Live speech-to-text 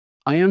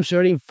I am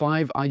sharing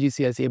 5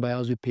 IGCSE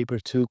Biology Paper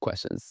 2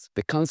 questions.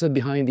 The concept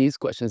behind these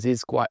questions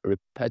is quite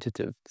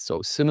repetitive,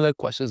 so similar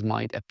questions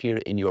might appear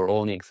in your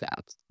own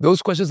exams.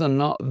 Those questions are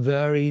not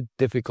very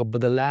difficult,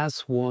 but the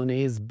last one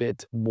is a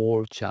bit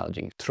more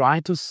challenging. Try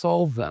to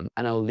solve them,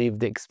 and I'll leave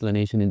the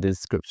explanation in the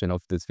description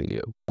of this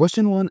video.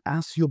 Question 1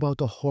 asks you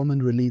about a hormone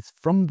release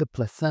from the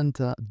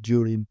placenta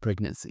during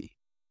pregnancy.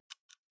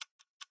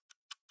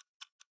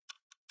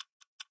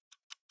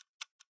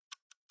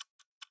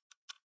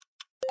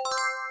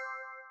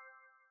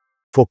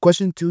 For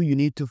question 2, you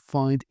need to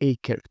find a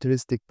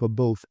characteristic for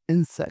both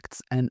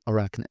insects and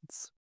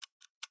arachnids.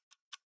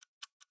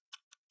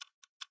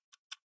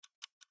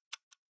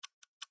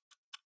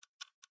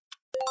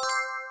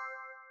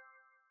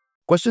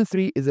 Question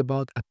 3 is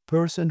about a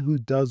person who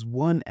does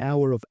 1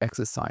 hour of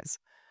exercise.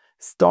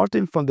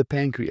 Starting from the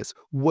pancreas,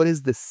 what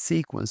is the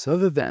sequence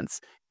of events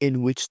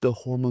in which the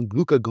hormone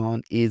glucagon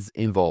is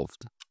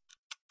involved?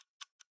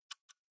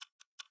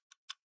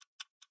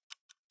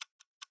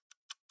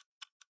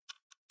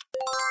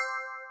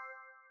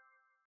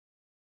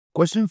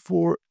 Question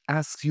 4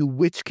 asks you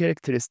which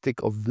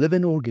characteristic of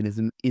living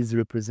organism is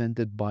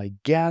represented by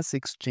gas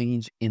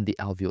exchange in the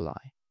alveoli.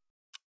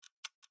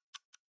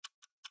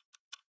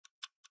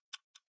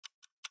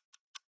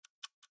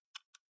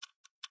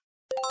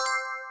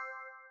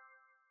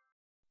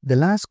 The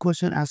last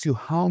question asks you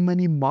how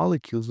many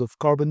molecules of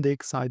carbon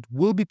dioxide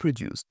will be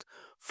produced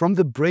from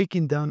the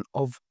breaking down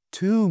of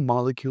 2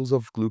 molecules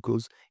of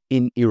glucose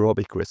in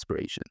aerobic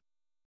respiration.